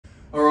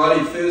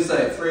Alrighty,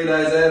 Thursday, 3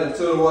 days out of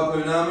Tour Te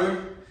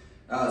Waipounamu.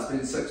 It's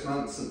been 6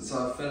 months since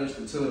I finished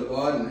the Tour Te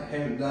Waipounamu and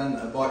haven't done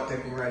a bike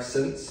packing race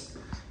since.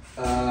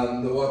 The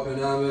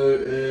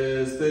Waipounamu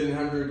is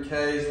 1300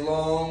 k's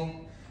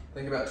long, I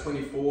think about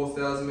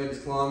 24,000 metres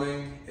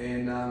climbing,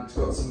 and it's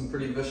got some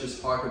pretty vicious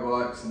hiker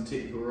bikes and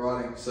technical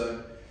riding.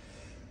 So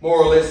more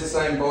or less the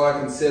same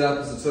bike and setup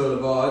as the Tour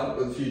Te Waipounamu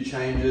with a few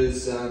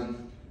changes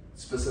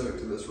specific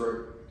to this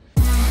route.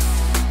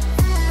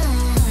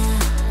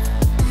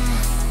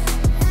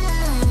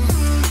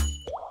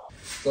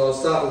 So I'll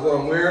start with what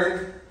I'm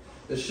wearing.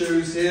 The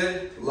shoes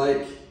here,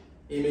 Lake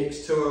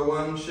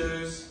MX201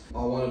 shoes.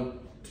 I wanted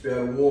to be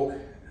able to walk,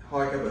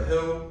 hike up a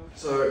hill.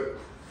 So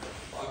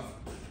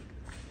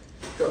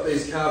I've got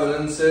these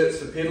carbon inserts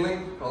for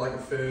pedalling. I like a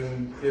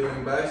firm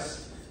pedalling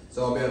base.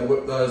 So I'll be able to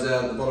whip those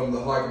out at the bottom of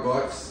the hiker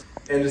bikes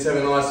and just have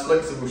a nice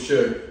flexible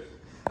shoe.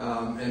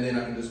 And then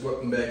I can just whip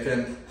them back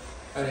in.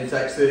 Only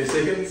takes 30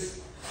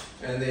 seconds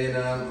and then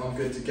I'm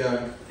good to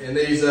go. And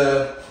these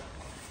are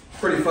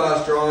pretty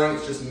fast drying,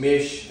 it's just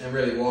mesh and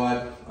really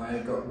wide. I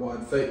have got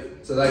wide feet,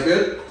 so they're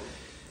good.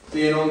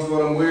 Then on to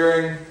what I'm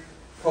wearing,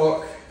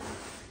 POC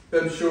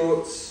bib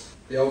shorts,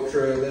 the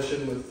Ultra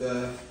edition with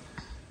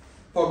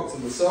pockets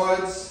on the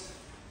sides.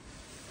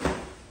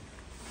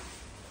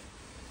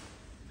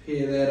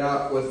 Pair that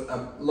up with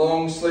a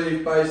long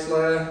sleeve base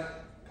layer,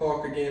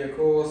 POC again of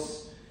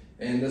course,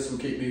 and this will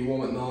keep me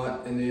warm at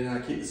night and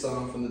then keep the sun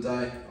off in the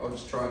day. I'll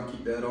just try and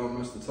keep that on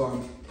most of the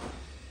time.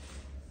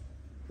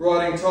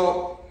 Riding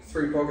top,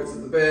 3 pockets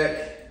at the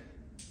back,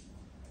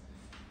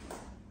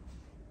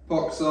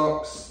 POC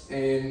socks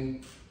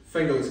and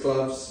fingerless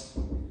gloves,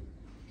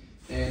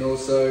 and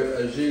also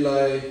a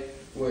gilet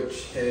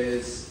which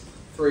has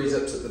 3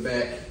 zips at the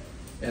back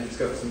and it's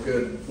got some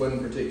good wind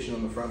protection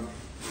on the front.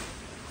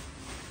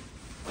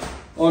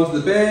 Onto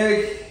the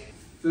bag.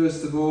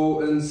 First of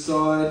all,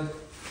 inside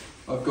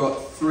I've got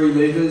 3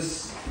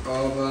 litres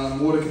of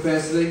water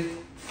capacity.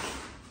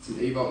 It's an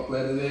Evoc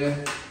bladder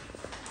there.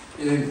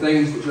 And then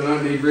things which I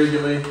don't need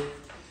regularly.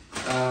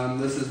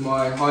 This is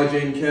my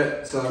hygiene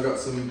kit, so I've got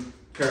some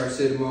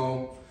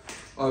paracetamol,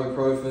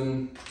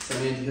 ibuprofen, some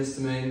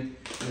antihistamine,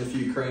 and a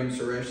few creams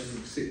for rashes,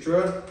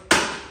 etc.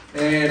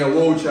 And a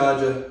wall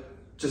charger,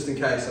 just in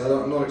case.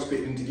 I'm not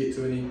expecting to get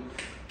to any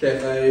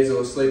cafes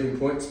or sleeping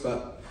points,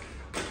 but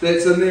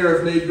that's in there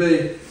if need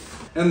be.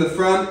 In the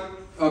front,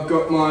 I've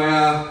got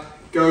my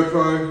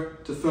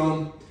GoPro to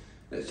film.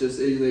 It's just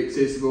easily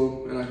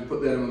accessible, and I can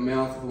put that in my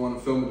mouth if I want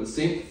to film a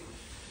descent.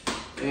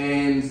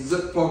 And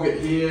zip pocket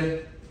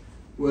here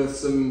with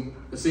some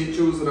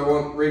essentials that I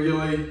want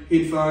regularly: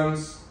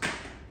 headphones,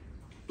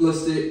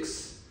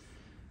 Blistex,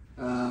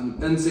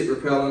 insect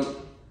repellent,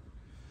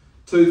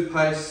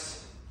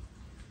 toothpaste,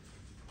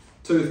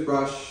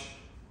 toothbrush,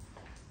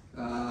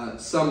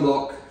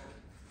 sunblock,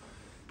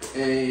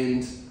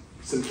 and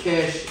some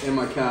cash and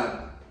my card.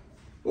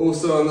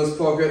 Also in this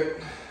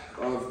pocket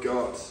I've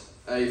got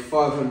a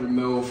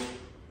 500ml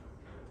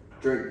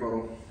drink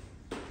bottle.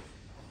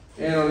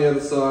 And on the other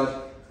side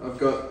I've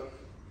got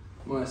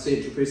my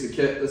essential piece of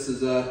kit. This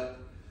is a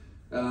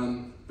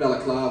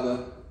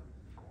balaclava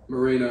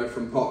merino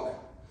from POC,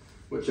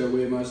 which I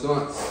wear most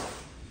nights.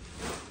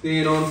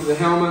 Then onto the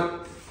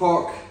helmet,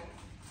 POC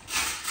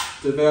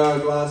Devour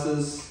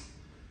glasses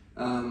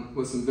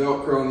with some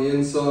Velcro on the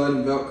inside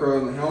and Velcro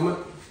on the helmet,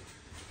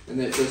 and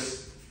that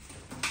just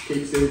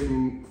keeps them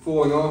from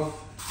falling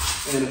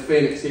off. And a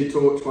Phoenix head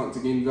torch, once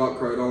again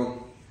Velcroed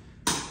on,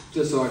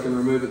 just so I can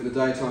remove it in the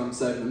daytime and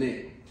save my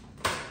neck.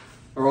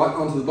 Alright,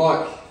 onto the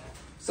bike.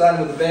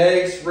 Starting with the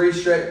bags,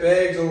 restrapped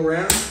bags all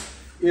around.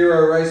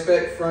 Aero race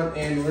back, front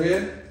and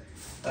rear.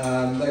 They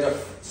got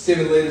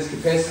 7 litres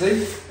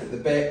capacity. At the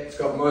back, it's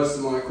got most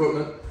of my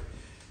equipment.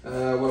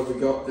 What have we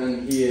got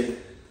in here?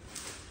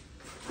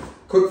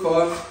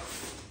 Quickfire,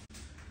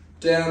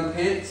 down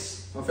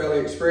pants off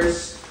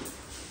AliExpress.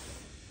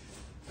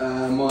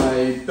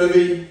 My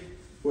bivvy,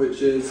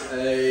 which is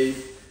a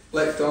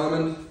black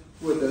diamond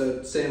with a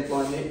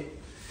sandfly neck.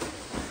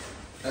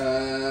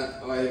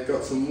 I've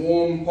got some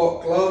warm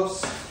POC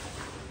gloves,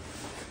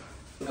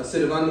 a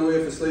set of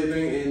underwear for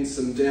sleeping, and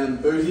some down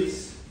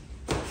booties.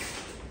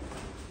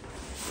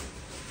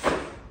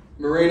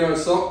 Merino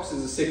socks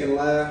is a second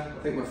layer.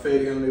 I think my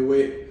feet are going to be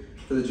wet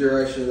for the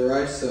duration of the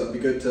race, so it'd be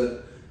good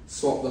to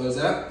swap those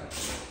out.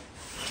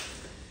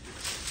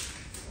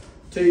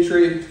 Tea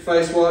tree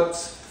face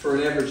wipes for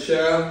an average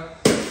shower.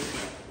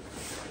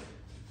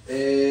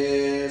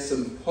 And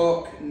some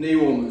POC knee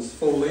warmers,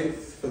 full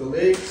length for the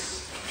legs.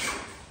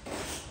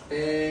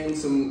 And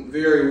some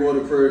very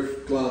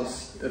waterproof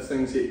gloves if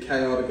things get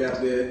chaotic out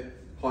there,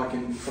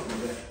 hiking,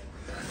 something like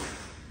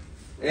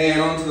that.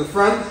 And onto the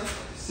front,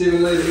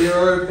 7 litre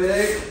Aero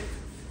bag.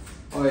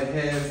 I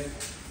have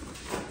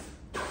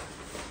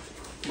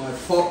my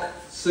POC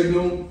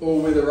Signal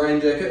all-weather rain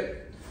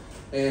jacket,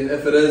 and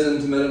if it is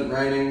intermittent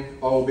raining,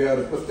 I'll be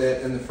able to put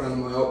that in the front of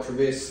my Ultra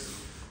vest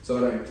so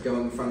I don't have to go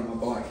in the front of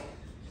my bike.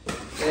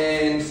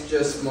 And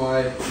just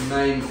my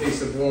main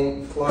piece of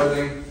warm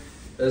clothing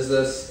is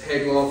this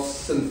Haglof's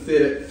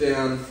synthetic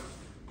down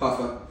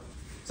puffer.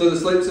 So the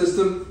sleep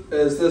system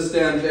is this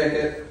down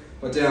jacket,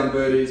 my down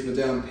booties, my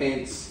down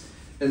pants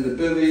in the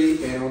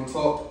bivvy, and on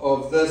top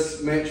of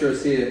this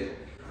mattress here.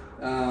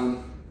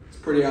 It's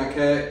pretty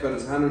archaic, but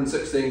it's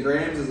 116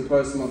 grams as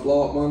opposed to my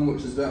blow up one,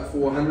 which is about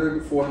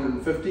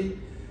 450.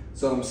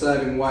 So I'm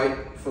saving weight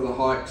for the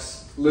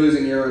hikes,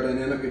 losing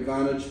aerodynamic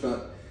advantage,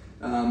 but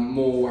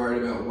more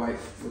worried about weight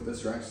with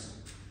this race.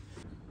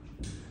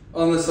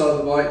 On this side of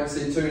the bike, you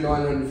see two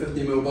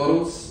 950ml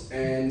bottles,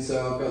 and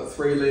so I've got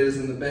 3 litres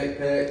in the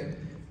backpack,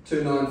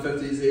 2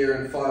 950s here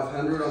and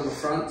 500 on the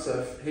front,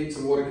 so heaps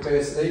of water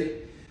capacity.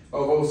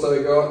 I've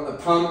also got a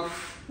pump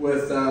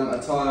with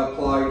a tyre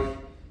plug,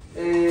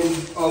 and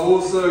I've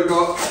also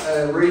got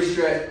a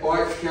restrap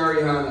bike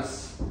carry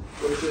harness,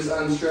 which is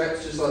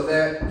unstrapped just like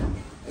that, and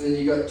then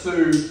you got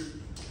 2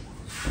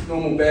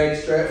 normal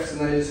bag straps,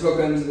 and they just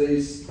hook into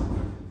these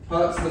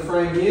parts of the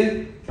frame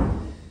here,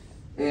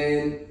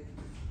 and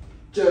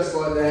just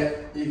like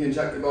that you can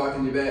chuck your bike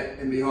on your back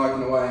and be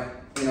hiking away.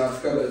 And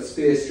I've got a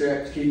spare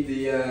strap to keep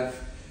the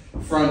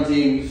front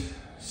end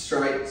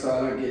straight so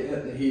I don't get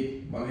hit in the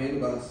head by my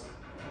handlebars,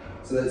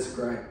 so that's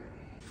great.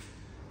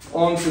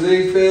 On to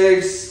these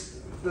bags.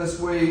 This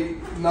wee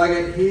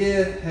nugget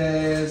here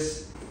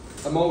has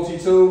a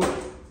multi-tool,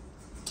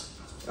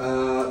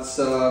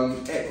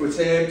 some aqua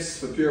tabs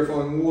for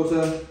purifying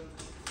water,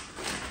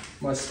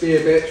 my spare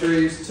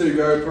batteries, 2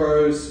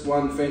 GoPros,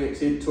 1 Phoenix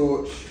head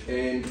torch,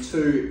 and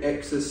 2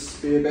 Axis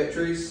spare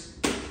batteries.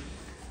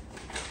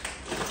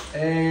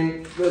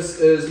 And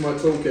this is my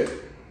toolkit.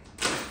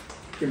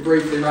 You can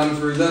briefly run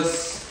through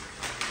this.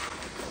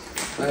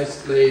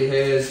 Basically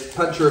has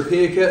puncture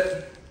repair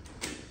kit,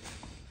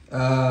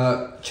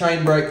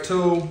 chain brake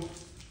tool,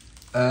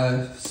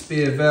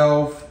 spare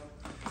valve,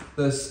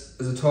 this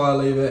is a tyre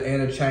lever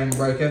and a chain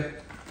breaker,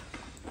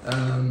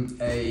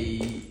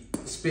 a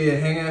spare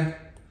hanger,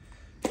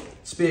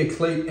 spare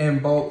cleat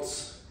and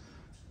bolts,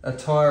 a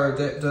tyre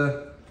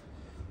adapter,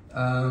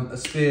 a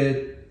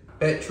spare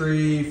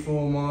battery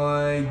for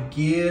my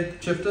gear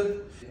shifter,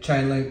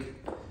 chain link,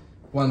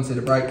 1 set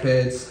of brake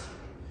pads,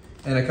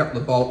 and a couple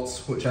of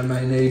bolts which I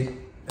may need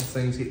if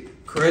things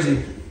get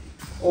crazy.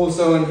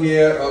 Also in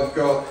here I've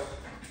got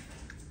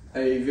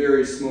a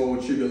very small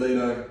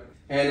Tubulito,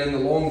 and in the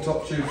long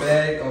top tube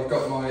bag I've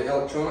got my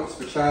electronics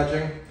for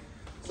charging.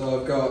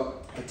 So I've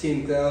got a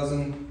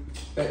 10,000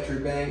 battery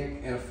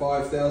bank and a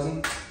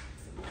 5,000,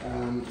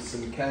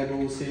 some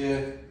cables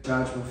here,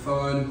 charge my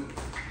phone,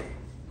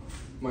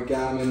 my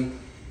Garmin,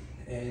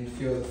 and a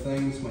few other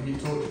things, my heat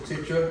torch,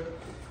 etc.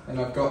 And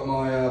I've got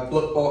my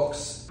blip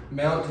box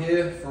mount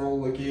here for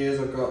all the gears.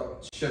 I've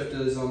got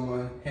shifters on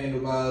my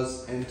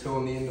handlebars and 2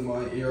 on the end of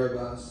my aero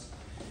bars.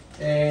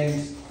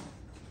 And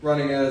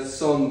running a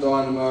Son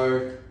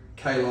Dynamo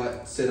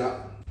K-Light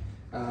setup.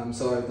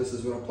 So this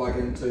is what I plug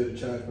into to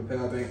charge my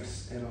power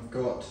banks, and I've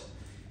got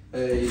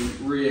a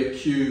rear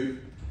cube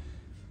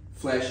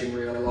flashing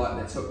rear light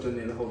that's hooked in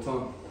there the whole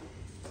time.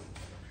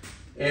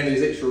 And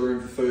there's extra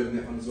room for food in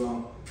that one as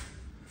well.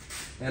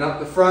 And up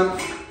the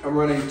front, I'm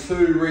running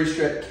 2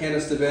 restrapped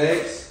canister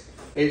bags.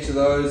 Each of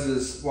those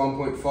is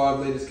 1.5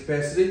 litres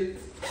capacity.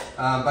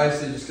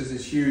 Basically just because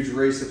there's huge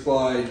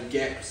resupply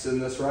gaps in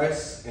this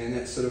race, and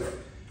that's sort of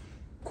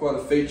quite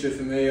a feature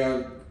for me.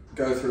 I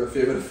go through a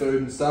fair bit of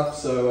food and stuff,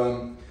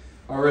 so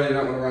I really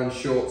don't want to run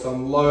short. So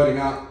I'm loading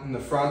up in the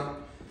front.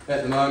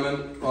 At the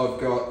moment, I've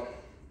got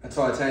a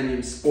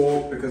titanium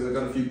spork because I've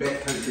got a few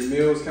backcountry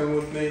meals coming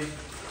with me,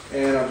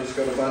 and I've just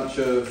got a bunch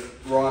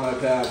of Rhino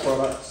Power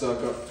products. So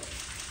I've got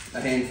a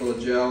handful of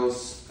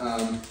gels,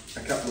 a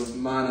couple of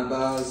mana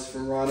bars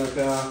from Rhino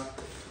Power,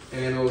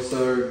 and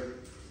also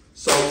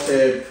Salt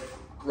Tab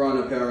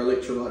Rhino Power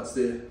electrolytes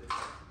there.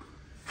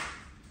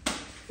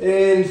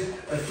 And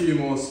a few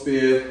more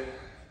spare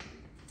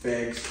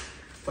bags,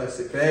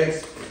 plastic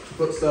bags to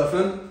put stuff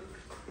in.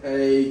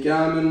 A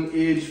Garmin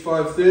Edge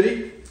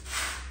 530,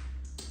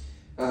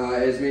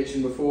 as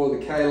mentioned before,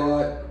 the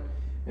K-Light,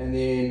 and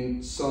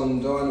then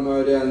Son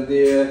Dynamo down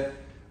there.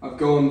 I've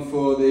gone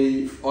for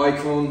the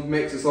Icon,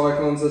 Maxxis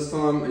Icons this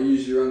time. I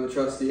usually run the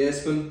trusty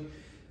Aspen,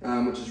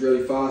 which is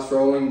really fast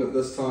rolling, but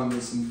this time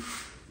there's some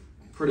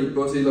pretty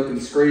butty looking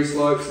scree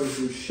slopes and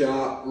some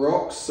sharp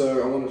rocks,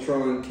 so I want to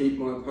try and keep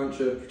my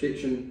puncture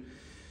protection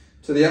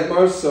to the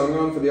utmost. So I'm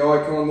going for the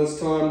Icon this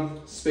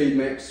time, Speed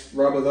Max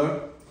rubber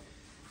though.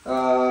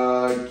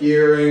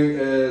 Gearing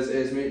is,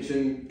 as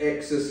mentioned,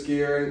 Axis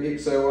gearing,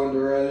 XO1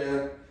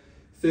 derailleur,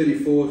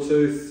 34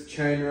 tooth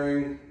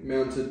chainring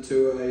mounted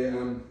to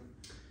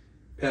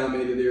a power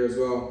meter there as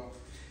well.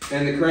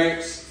 And the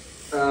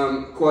cranks,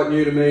 quite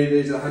new to me,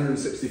 these are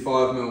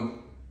 165mm.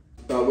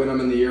 But when I'm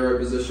in the aero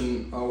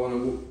position, I want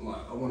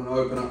to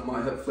open up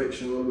my hip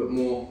flexion a little bit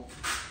more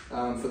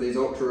for these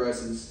ultra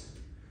races.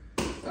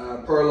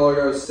 Pro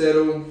logo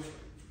saddle,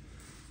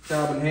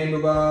 carbon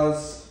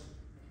handlebars,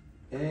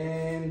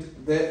 and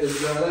that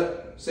is about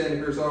it.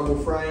 Santa Cruz oval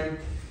frame.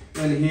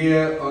 And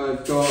here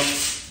I've got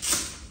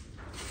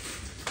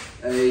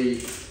a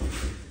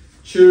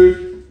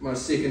tube, my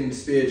second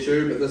spare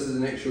tube, but this is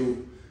an actual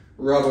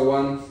rubber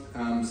one,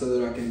 so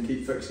that I can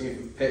keep fixing it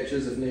with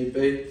patches if need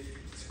be.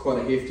 quite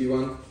a hefty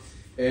one.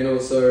 And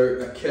also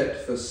a kit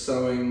for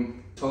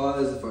sewing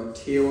tyres if I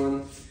tear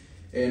one,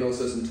 and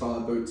also some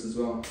tyre boots as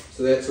well.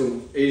 So that's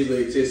all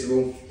easily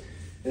accessible.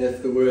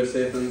 If the worst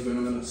happens when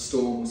I'm in a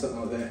storm or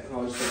something like that,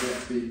 I just want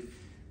that to be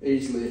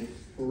easily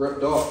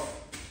ripped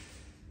off.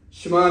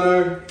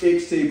 Shimano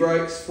XT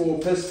brakes, 4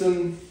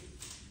 piston,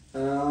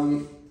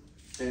 and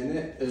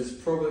that is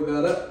probably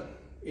about it.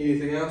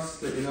 Anything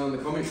else, let me know in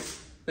the comments.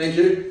 Thank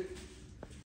you.